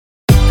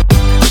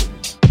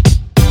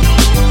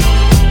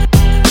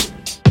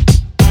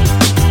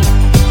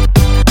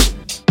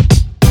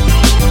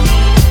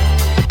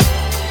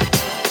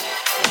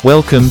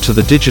Welcome to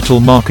the Digital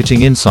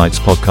Marketing Insights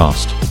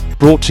podcast,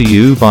 brought to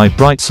you by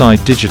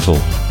Brightside Digital.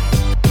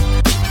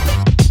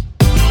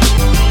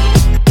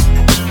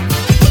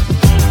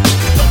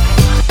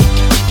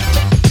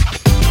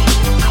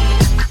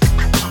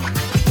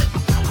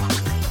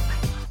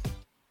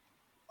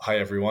 Hi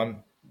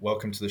everyone,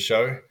 welcome to the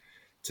show.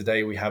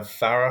 Today we have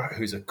Farah,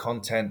 who's a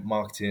content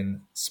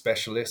marketing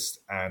specialist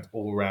and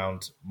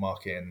all-round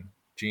marketing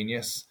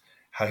genius.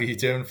 How are you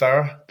doing,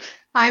 Farah?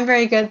 I'm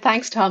very good.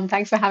 Thanks, Tom.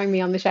 Thanks for having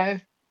me on the show.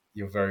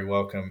 You're very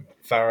welcome.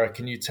 Farah,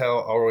 can you tell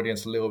our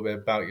audience a little bit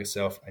about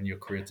yourself and your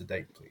career to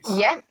date, please?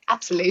 Yeah,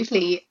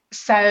 absolutely.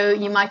 So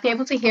you might be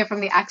able to hear from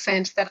the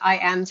accent that I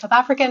am South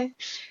African.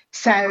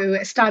 So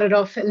I started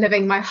off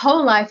living my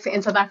whole life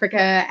in South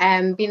Africa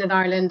and been in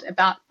Ireland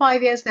about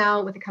 5 years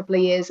now, with a couple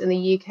of years in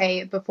the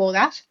UK before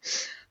that.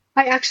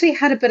 I actually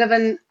had a bit of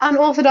an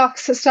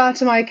unorthodox start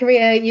to my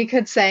career, you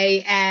could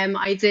say.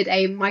 I did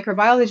a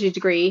microbiology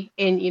degree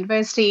in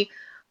university,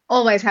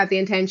 always had the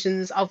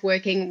intentions of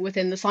working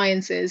within the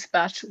sciences,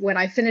 but when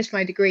I finished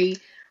my degree,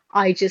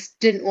 I just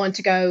didn't want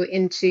to go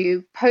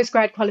into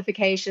postgrad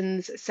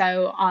qualifications.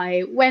 So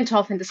I went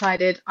off and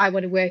decided I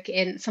want to work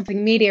in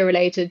something media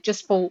related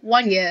just for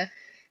 1 year,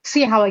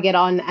 see how I get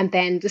on, and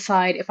then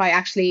decide if I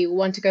actually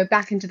want to go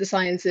back into the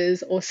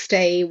sciences or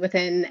stay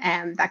within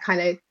that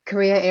kind of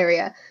career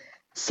area.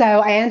 So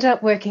I ended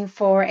up working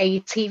for a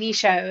TV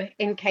show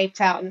in Cape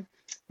Town,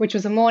 which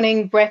was a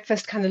morning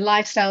breakfast kind of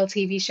lifestyle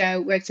TV show.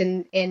 Worked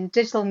in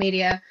digital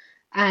media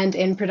and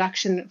in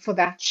production for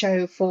that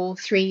show for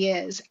 3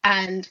 years.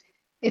 And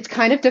it's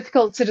kind of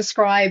difficult to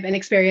describe an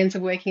experience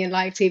of working in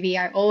live TV.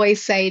 I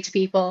always say to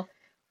people,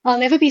 I'll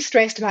never be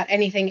stressed about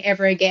anything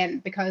ever again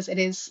because it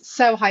is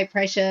so high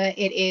pressure.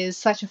 It is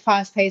such a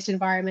fast-paced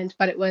environment,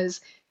 but it was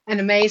an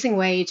amazing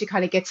way to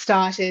kind of get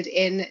started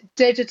in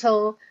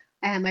digital.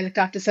 I looked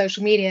after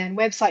social media and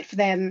website for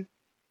them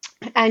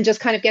and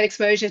just kind of get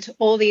exposure to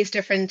all these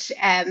different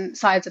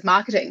sides of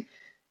marketing.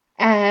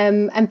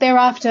 And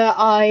thereafter,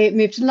 I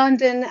moved to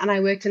London and I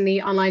worked in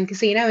the online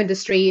casino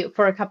industry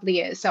for a couple of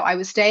years. So I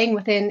was staying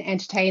within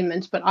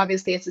entertainment, but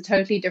obviously it's a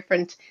totally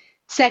different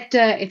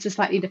sector. It's a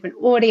slightly different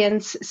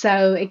audience.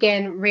 So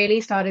again, really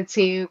started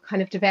to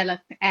kind of develop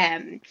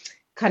kind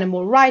of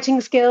more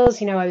writing skills.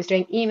 You know, I was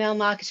doing email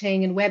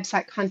marketing and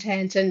website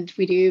content, and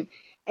we do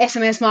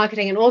SMS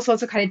marketing and all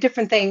sorts of kind of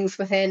different things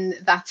within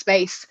that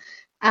space.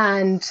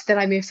 And then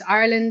I moved to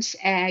Ireland,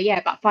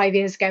 about 5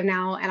 years ago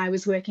now, and I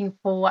was working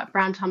for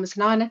Brown Thomas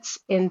and Arnott's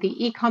in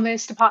the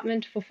e-commerce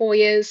department for 4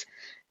 years.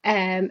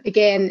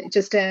 Again,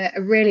 just a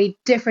really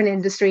different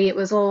industry. It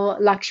was all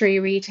luxury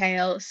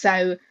retail,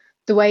 so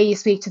the way you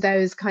speak to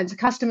those kinds of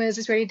customers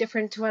is really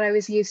different to what I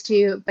was used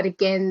to. But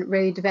again,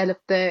 really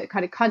developed the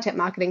kind of content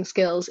marketing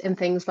skills in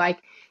things like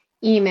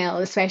email,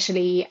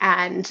 especially,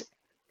 and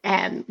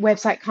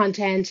website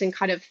content and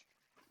kind of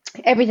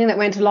everything that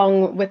went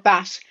along with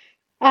that.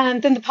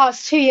 And then the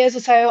past 2 years or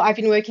so, I've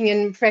been working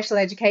in professional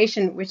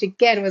education, which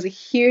again was a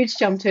huge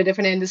jump to a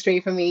different industry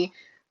for me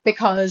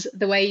because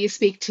the way you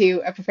speak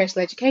to a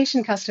professional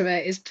education customer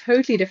is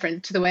totally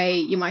different to the way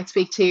you might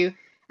speak to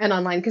an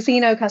online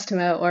casino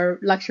customer or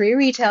luxury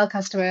retail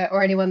customer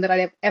or anyone that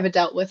I've ever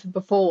dealt with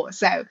before.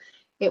 So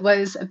it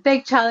was a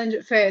big challenge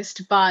at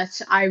first,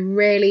 but I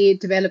really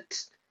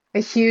developed a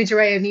huge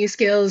array of new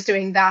skills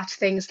doing that,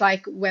 things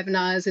like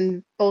webinars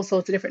and all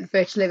sorts of different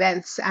virtual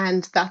events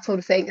and that sort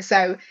of thing.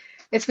 So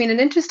it's been an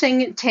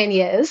interesting 10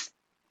 years.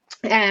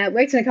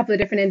 Worked in a couple of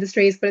different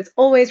industries, but it's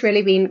always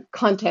really been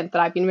content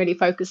that I've been really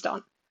focused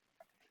on.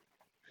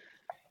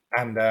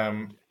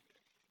 And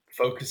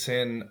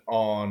focusing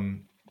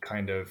on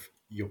kind of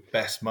your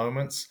best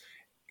moments,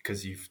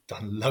 because you've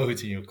done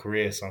loads in your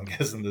career, so I'm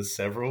guessing there's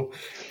several.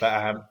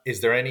 But is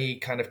there any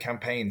kind of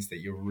campaigns that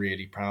you're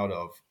really proud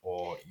of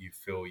or you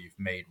feel you've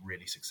made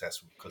really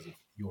successful because of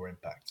your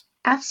impact?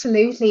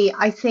 Absolutely.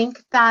 I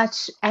think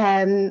that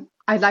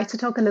I'd like to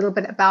talk a little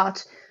bit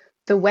about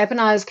the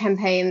webinars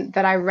campaign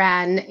that I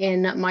ran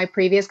in my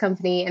previous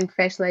company in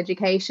professional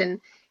education.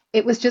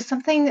 It was just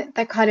something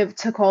that kind of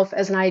took off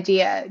as an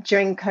idea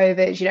during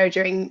COVID,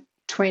 during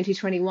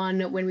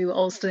 2021 when we were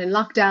all still in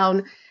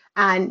lockdown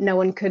and no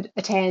one could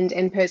attend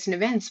in-person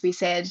events. We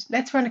said,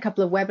 let's run a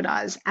couple of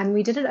webinars. And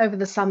we did it over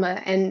the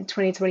summer in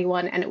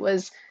 2021. And it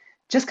was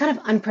just kind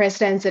of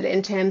unprecedented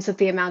in terms of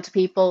the amount of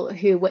people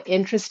who were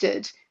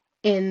interested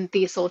in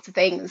these sorts of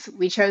things.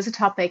 We chose a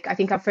topic. I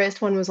think our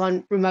first one was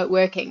on remote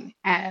working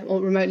or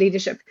remote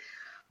leadership.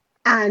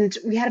 And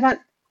we had about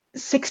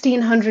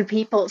 1,600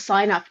 people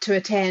sign up to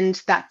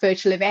attend that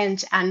virtual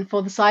event. And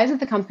for the size of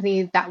the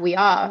company that we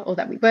are, or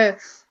that we were,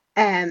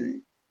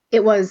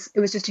 it was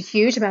just a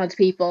huge amount of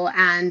people,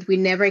 and we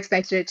never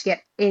expected it to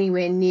get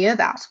anywhere near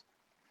that.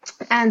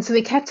 And so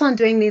we kept on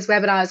doing these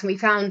webinars, and we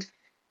found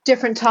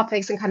different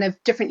topics and kind of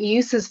different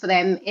uses for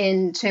them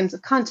in terms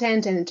of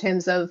content and in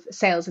terms of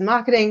sales and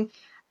marketing.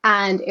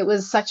 And it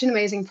was such an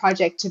amazing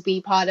project to be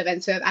part of,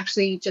 and so I've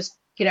actually just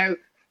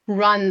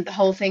run the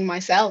whole thing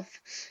myself.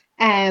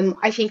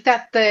 I think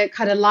that the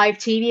kind of live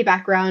TV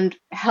background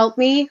helped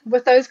me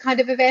with those kind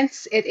of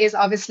events. It is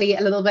obviously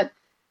a little bit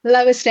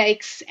lower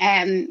stakes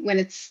when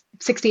it's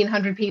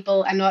 1,600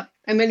 people and not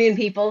a million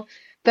people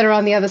that are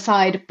on the other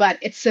side. But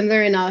it's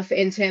similar enough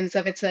in terms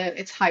of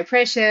it's high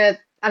pressure,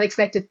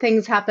 unexpected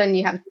things happen,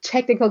 you have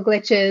technical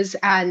glitches,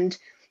 and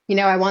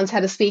I once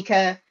had a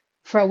speaker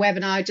for a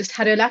webinar just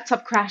had her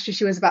laptop crash as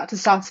she was about to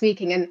start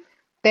speaking, and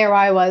there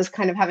I was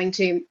kind of having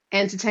to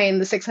entertain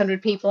the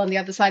 600 people on the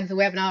other side of the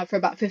webinar for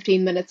about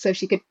 15 minutes so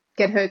she could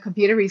get her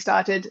computer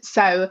restarted.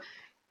 So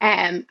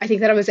I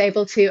think that I was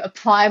able to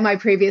apply my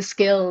previous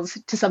skills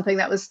to something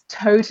that was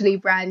totally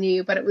brand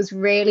new, but it was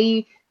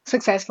really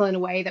successful in a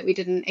way that we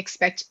didn't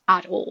expect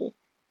at all.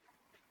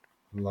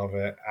 Love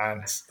it.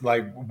 And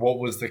like, what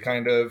was the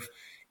kind of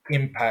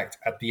impact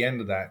at the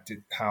end of that?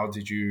 How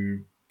did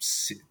you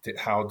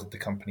how did the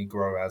company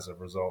grow as a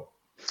result?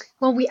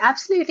 Well, we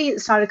absolutely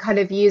started kind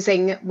of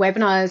using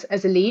webinars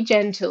as a lead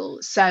gen tool.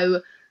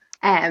 So,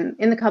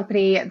 in the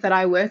company that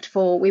I worked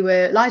for, we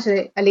were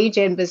largely a lead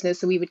gen business.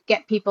 So, we would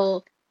get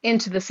people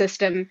into the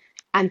system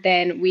and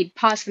then we'd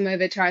pass them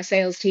over to our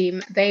sales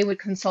team. They would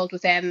consult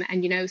with them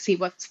and, see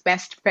what's the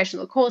best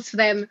professional course for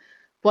them,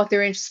 what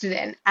they're interested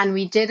in. And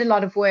we did a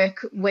lot of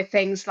work with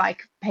things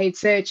like paid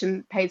search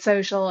and paid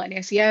social and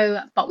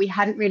SEO, but we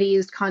hadn't really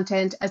used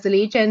content as a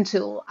lead gen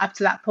tool up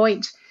to that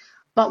point.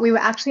 But we were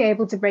actually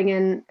able to bring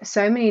in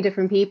so many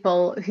different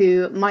people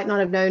who might not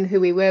have known who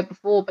we were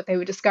before, but they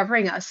were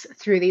discovering us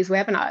through these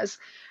webinars.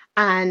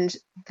 And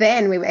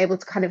then we were able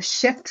to kind of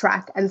shift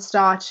track and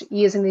start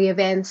using the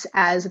events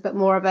as a bit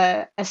more of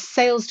a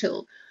sales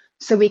tool.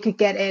 So we could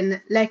get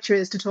in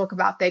lecturers to talk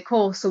about their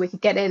course, so we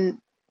could get in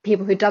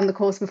people who'd done the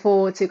course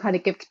before to kind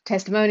of give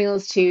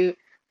testimonials to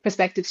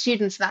prospective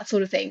students, that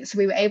sort of thing. So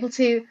we were able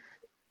to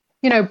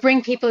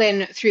bring people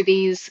in through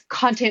these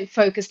content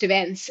focused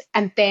events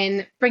and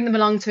then bring them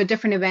along to a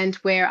different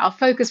event where our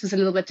focus was a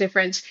little bit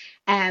different,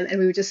 and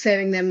we were just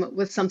serving them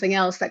with something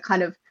else that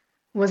kind of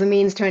was a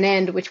means to an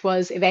end, which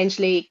was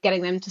eventually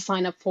getting them to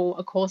sign up for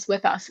a course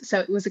with us. So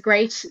it was a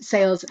great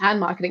sales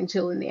and marketing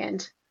tool in the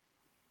end.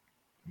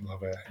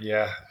 Love it.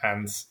 Yeah.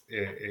 And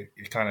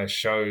it kind of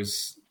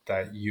shows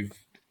that you've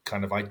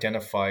kind of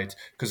identified,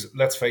 because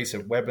let's face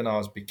it,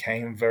 webinars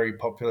became very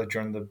popular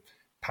during the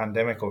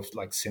pandemic, or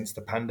like since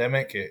the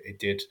pandemic. It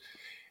did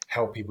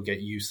help people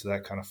get used to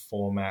that kind of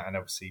format, and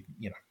obviously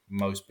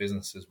most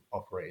businesses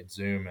operated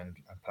Zoom and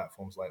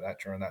platforms like that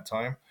during that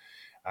time,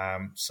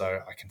 so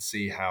I can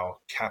see how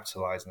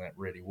capitalizing it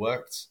really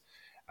worked.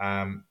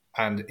 And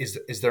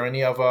is there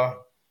any other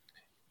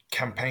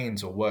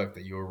campaigns or work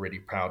that you were really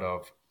proud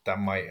of that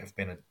might have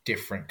been a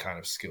different kind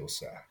of skill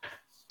set?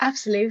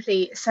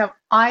 Absolutely. So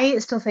I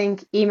still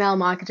think email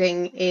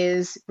marketing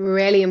is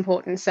really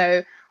important.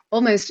 So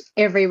almost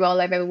every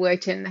role I've ever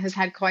worked in has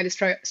had quite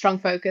a strong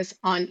focus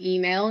on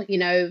email,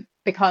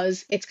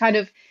 because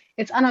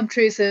it's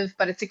unobtrusive,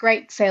 but it's a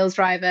great sales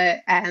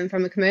driver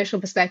from a commercial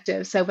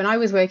perspective. So when I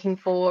was working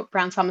for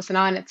Brown Thomas and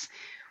Arnott's,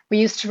 we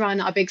used to run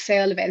our big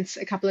sale events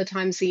a couple of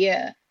times a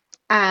year.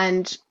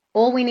 And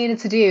all we needed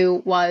to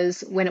do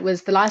was, when it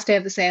was the last day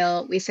of the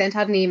sale, we sent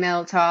out an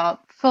email to our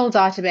full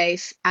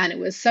database, and it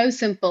was so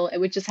simple. It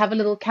would just have a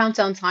little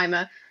countdown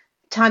timer,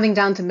 timing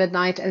down to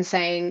midnight and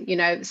saying,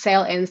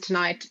 sale ends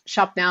tonight,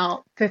 shop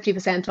now,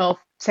 50% off,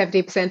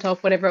 70%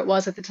 off, whatever it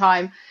was at the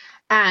time.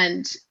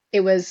 And it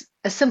was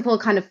a simple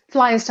kind of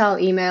flyer style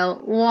email,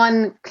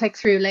 one click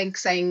through link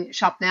saying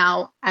shop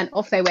now, and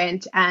off they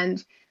went.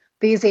 And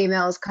these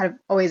emails kind of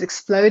always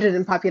exploded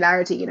in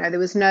popularity. There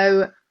was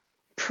no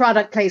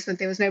product placement,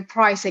 there was no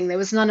pricing, there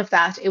was none of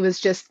that. It was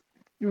just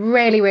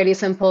really, really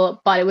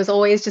simple, but it was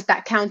always just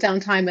that countdown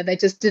timer that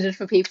just did it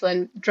for people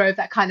and drove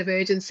that kind of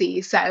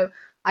urgency. So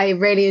I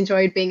really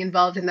enjoyed being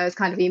involved in those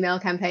kind of email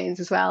campaigns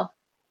as well.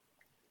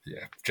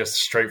 Yeah, just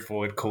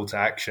straightforward call to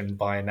action,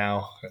 buy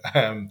now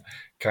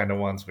kind of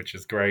ones, which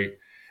is great.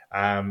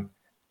 And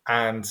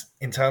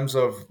in terms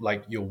of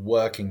like your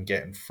work and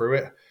getting through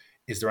it,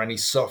 is there any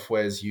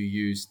softwares you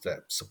use that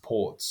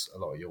supports a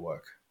lot of your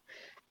work?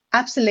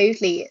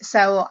 Absolutely.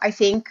 So I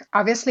think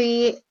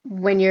obviously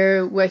when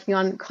you're working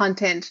on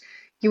content,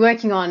 you're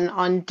working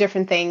on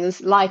different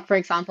things, like for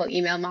example,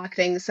 email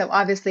marketing. So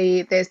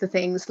obviously there's the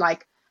things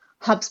like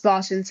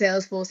HubSpot and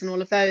Salesforce and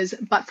all of those.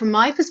 But from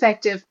my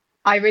perspective,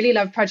 I really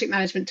love project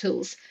management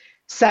tools.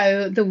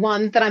 So the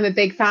one that I'm a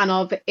big fan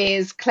of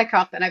is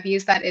ClickUp, and I've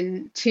used that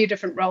in two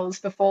different roles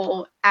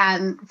before.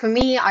 And for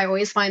me, I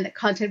always find that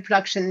content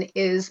production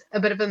is a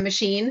bit of a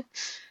machine,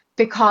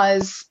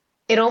 because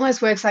it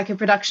almost works like a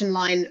production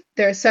line.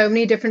 There are so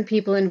many different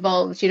people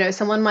involved.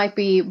 Someone might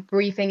be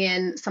briefing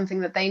in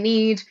something that they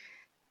need.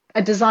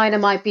 A designer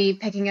might be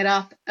picking it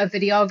up, a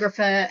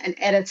videographer, an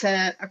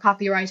editor, a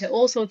copywriter,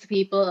 all sorts of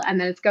people. And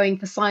then it's going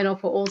for sign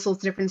off for all sorts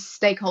of different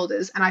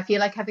stakeholders. And I feel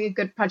like having a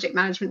good project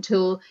management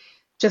tool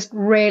just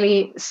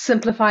really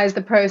simplifies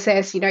the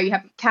process. You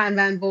have a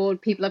Kanban board,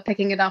 people are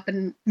picking it up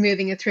and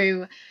moving it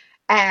through.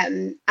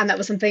 And that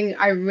was something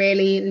I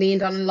really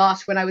leaned on a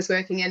lot when I was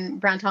working in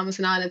Brown Thomas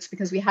and Arnott's,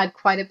 because we had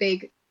quite a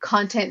big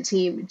content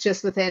team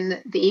just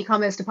within the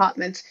e-commerce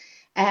department.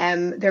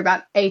 There are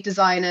about 8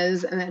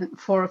 designers and then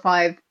 4 or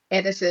 5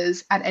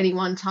 editors at any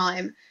one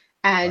time.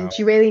 And Wow.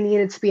 you really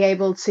needed to be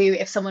able to,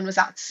 if someone was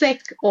out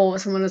sick or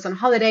someone was on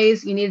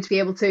holidays, you needed to be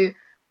able to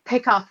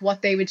pick up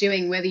what they were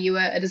doing, whether you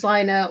were a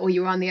designer or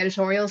you were on the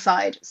editorial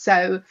side.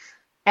 So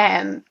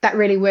that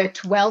really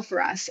worked well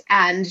for us.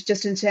 And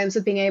just in terms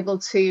of being able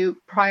to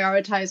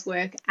prioritize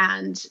work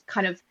and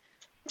kind of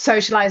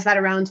socialize that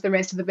around to the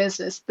rest of the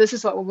business, this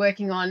is what we're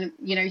working on.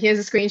 Here's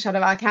a screenshot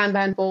of our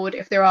Kanban board.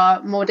 If there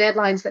are more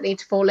deadlines that need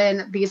to fall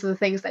in, these are the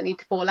things that need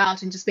to fall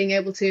out, and just being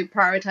able to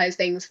prioritize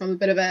things from a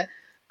bit of a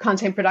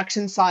content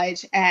production side.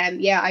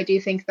 And yeah, I do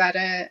think that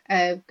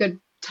a good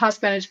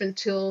task management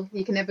tool,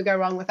 you can never go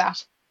wrong with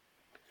that.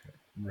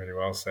 Really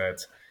well said.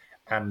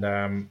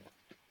 And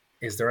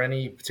is there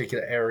any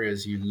particular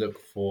areas you look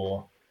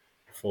for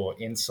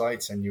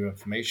insights and new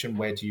information?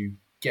 Where do you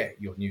get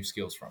your new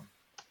skills from?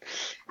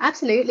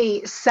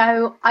 Absolutely.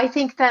 So I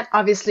think that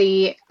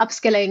obviously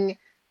upskilling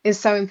is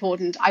so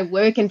important. I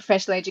work in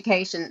professional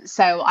education,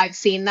 so I've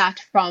seen that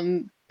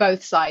from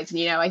both sides. And,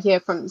 I hear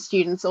from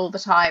students all the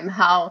time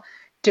how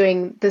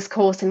doing this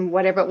course and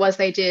whatever it was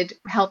they did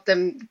helped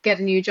them get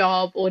a new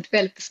job or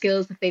develop the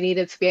skills that they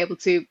needed to be able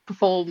to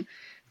perform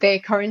their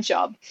current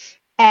job.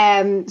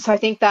 So I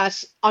think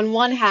that on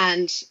one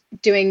hand,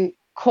 doing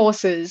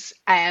courses,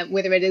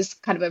 whether it is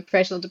kind of a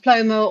professional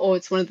diploma or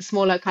it's one of the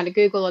smaller kind of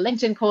Google or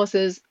LinkedIn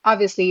courses,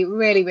 obviously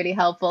really, really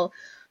helpful.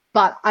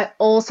 But I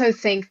also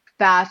think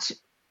that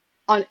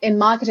in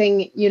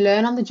marketing, you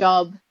learn on the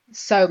job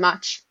so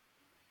much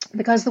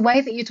because the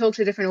way that you talk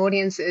to different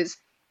audiences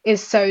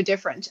is so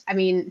different. I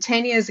mean,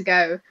 10 years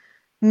ago,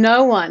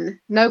 no one,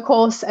 no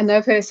course, and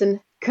no person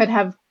could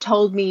have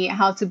told me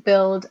how to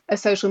build a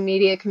social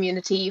media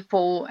community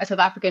for a South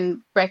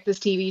African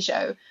breakfast TV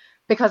show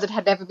because it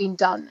had never been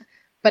done.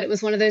 But it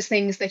was one of those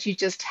things that you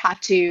just had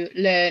to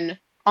learn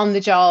on the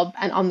job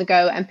and on the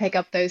go and pick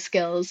up those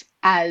skills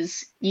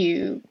as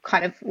you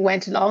kind of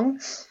went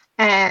along.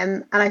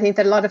 And I think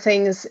that a lot of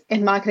things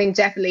in marketing,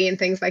 definitely in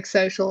things like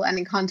social and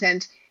in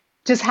content,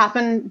 just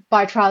happen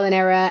by trial and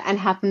error and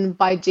happen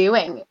by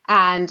doing.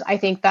 And I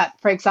think that,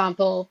 for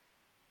example,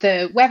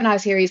 the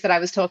webinar series that I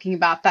was talking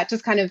about, that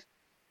just kind of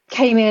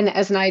came in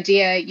as an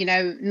idea.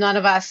 None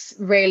of us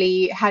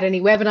really had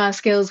any webinar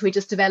skills. We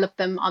just developed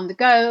them on the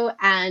go,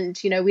 and,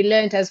 we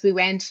learned as we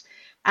went.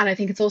 And I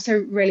think it's also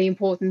really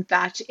important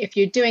that if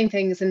you're doing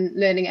things and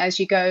learning as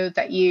you go,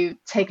 that you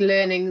take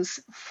learnings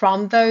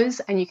from those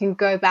and you can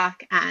go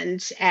back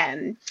and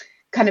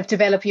kind of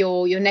develop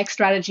your next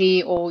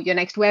strategy or your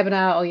next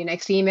webinar or your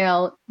next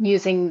email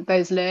using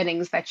those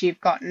learnings that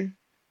you've gotten.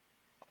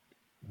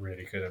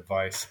 Really good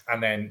advice.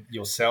 And then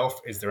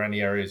yourself, is there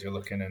any areas you're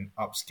looking and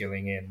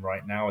upskilling in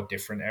right now, a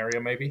different area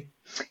maybe?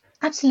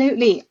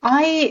 Absolutely.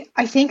 I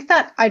think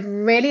that I'd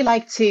really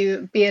like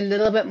to be a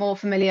little bit more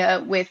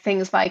familiar with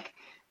things like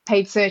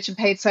paid search and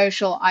paid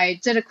social. I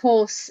did a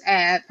course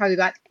probably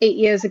about 8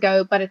 years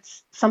ago, but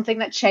it's something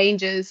that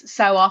changes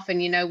so often,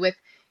 with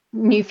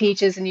new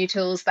features and new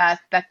tools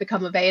that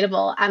become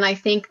available. And I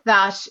think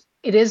that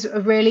it is a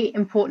really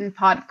important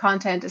part of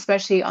content,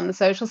 especially on the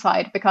social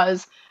side,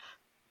 because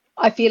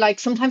I feel like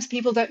sometimes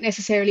people don't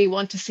necessarily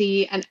want to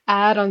see an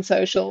ad on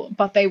social,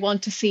 but they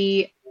want to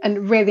see a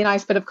really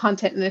nice bit of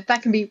content. And if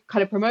that can be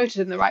kind of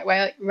promoted in the right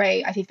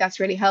way, I think that's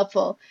really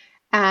helpful.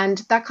 And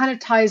that kind of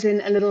ties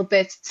in a little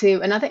bit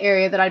to another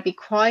area that I'd be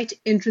quite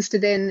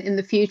interested in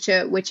the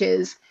future, which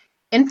is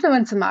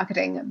influencer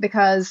marketing,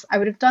 because I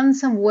would have done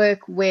some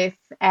work with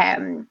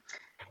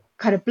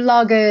kind of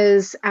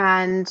bloggers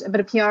and a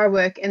bit of PR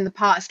work in the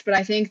past, but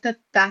I think that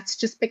that's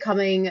just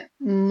becoming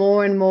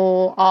more and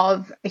more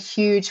of a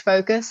huge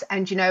focus.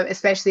 And,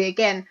 especially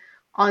again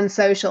on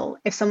social,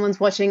 if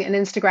someone's watching an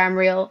Instagram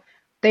reel,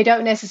 they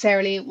don't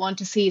necessarily want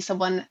to see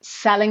someone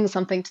selling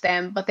something to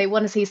them, but they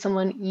want to see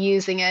someone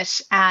using it.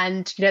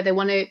 And, they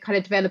want to kind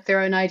of develop their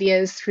own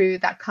ideas through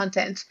that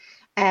content.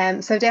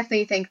 So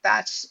definitely think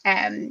that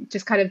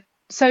just kind of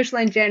social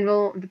in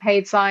general, the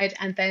paid side,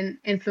 and then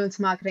influencer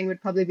marketing would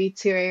probably be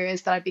two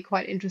areas that I'd be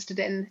quite interested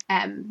in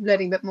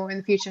learning a bit more in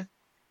the future.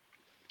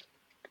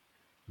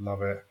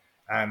 Love it.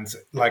 And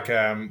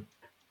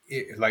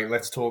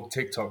let's talk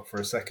TikTok for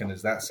a second.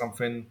 Is that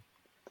something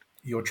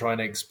you're trying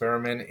to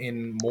experiment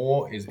in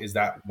more? Is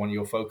that one of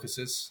your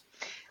focuses?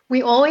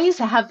 We always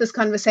have this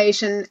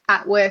conversation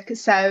at work.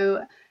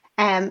 So,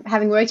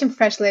 having worked in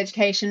professional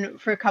education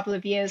for a couple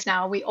of years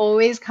now, we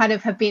always kind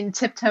of have been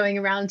tiptoeing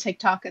around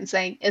TikTok and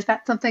saying, is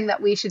that something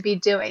that we should be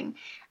doing?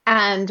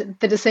 And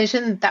the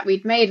decision that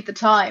we'd made at the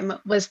time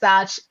was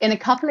that in a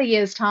couple of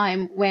years'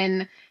 time,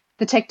 when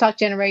the TikTok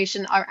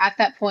generation are at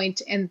that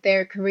point in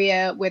their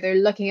career where they're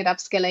looking at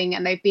upskilling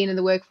and they've been in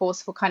the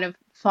workforce for kind of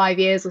 5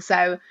 years or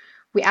so,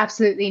 we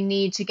absolutely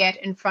need to get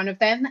in front of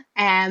them.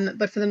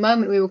 But for the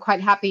moment, we were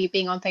quite happy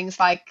being on things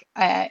like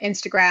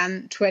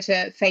Instagram,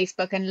 Twitter,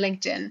 Facebook, and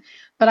LinkedIn.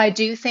 But I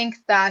do think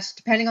that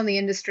depending on the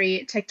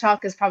industry,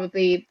 TikTok is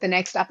probably the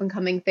next up and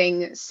coming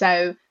thing.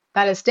 So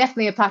that is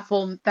definitely a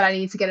platform that I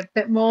need to get a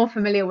bit more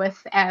familiar with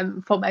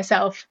for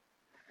myself.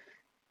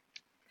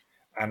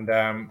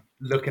 And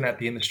looking at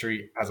the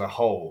industry as a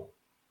whole,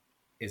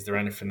 is there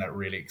anything that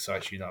really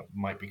excites you that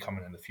might be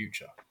coming in the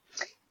future?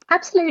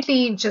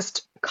 Absolutely,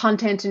 just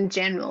content in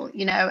general.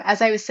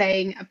 As I was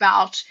saying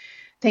about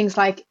things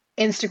like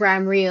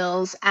Instagram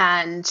Reels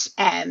and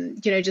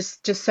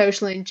just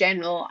social in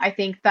general, I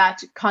think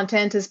that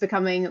content is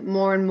becoming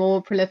more and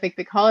more prolific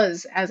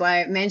because, as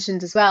I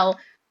mentioned as well,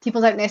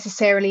 people don't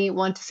necessarily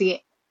want to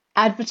see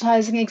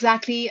advertising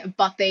exactly,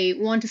 but they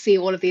want to see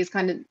all of these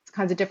kinds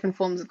of different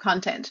forms of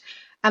content.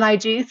 And I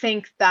do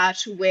think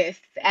that with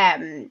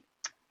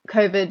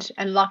COVID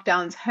and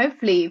lockdowns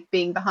hopefully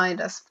being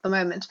behind us for the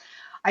moment,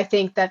 I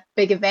think that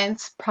big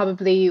events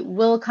probably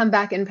will come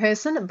back in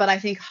person, but I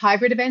think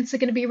hybrid events are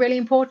going to be really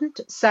important.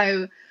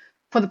 So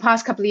for the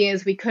past couple of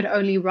years, we could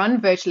only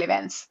run virtual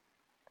events.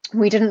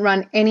 We didn't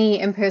run any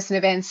in-person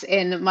events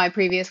in my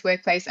previous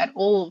workplace at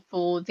all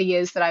for the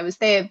years that I was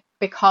there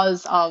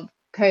because of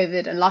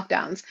COVID and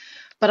lockdowns.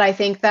 But I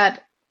think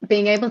that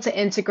being able to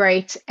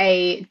integrate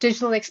a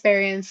digital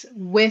experience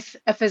with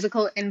a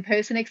physical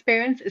in-person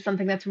experience is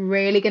something that's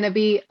really going to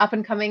be up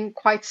and coming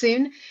quite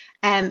soon.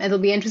 It'll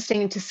be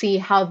interesting to see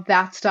how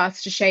that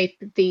starts to shape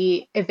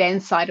the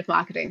event side of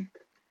marketing.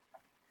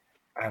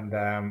 And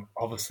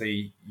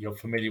obviously, you're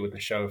familiar with the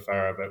show,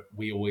 Farah, but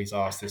we always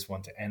ask this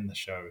one to end the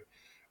show,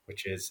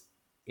 which is,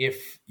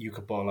 if you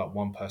could bottle up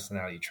one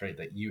personality trait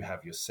that you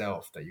have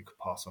yourself that you could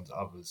pass on to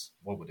others,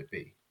 what would it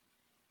be?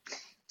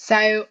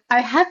 So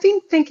I have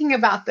been thinking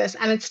about this,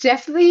 and it's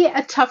definitely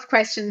a tough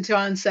question to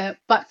answer.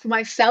 But for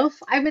myself,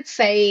 I would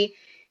say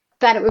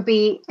that it would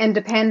be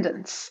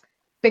independence.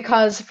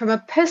 Because from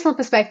a personal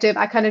perspective,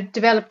 I kind of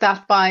developed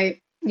that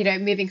by,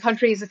 moving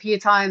countries a few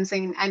times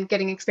and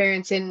getting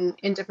experience in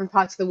different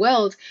parts of the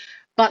world.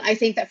 But I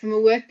think that from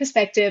a work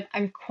perspective,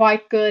 I'm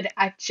quite good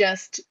at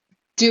just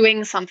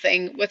doing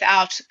something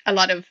without a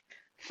lot of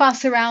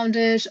fuss around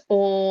it,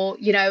 or,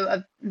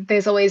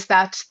 there's always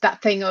that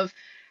thing of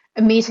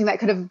a meeting that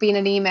could have been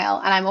an email,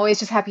 and I'm always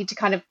just happy to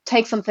kind of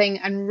take something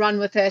and run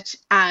with it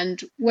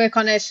and work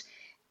on it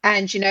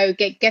and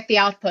get the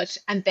output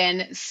and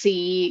then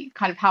see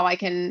kind of how I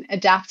can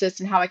adapt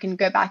it and how I can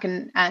go back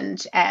and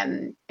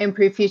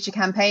improve future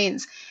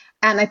campaigns.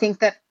 And I think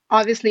that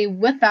obviously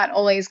with that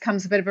always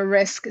comes a bit of a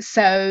risk,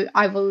 so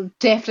I will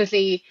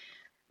definitely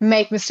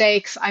make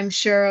mistakes. I'm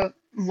sure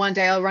one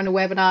day I'll run a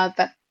webinar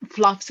that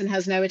flops and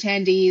has no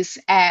attendees,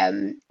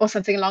 or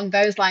something along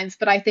those lines.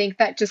 But I think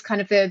that just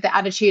kind of the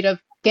attitude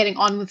of getting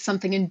on with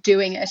something and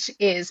doing it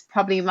is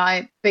probably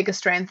my biggest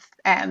strength,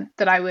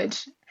 that I would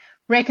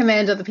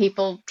recommend other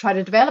people try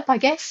to develop, I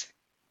guess.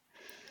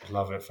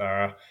 Love it,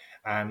 Farah.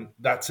 And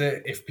that's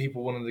it. If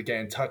people wanted to get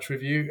in touch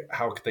with you,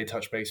 how could they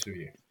touch base with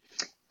you?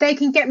 They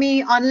can get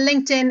me on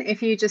LinkedIn.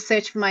 If you just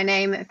search for my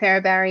name,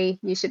 Farah Barry,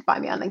 you should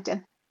find me on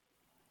LinkedIn.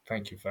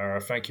 Thank you,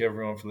 Farah. Thank you,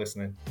 everyone, for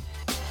listening.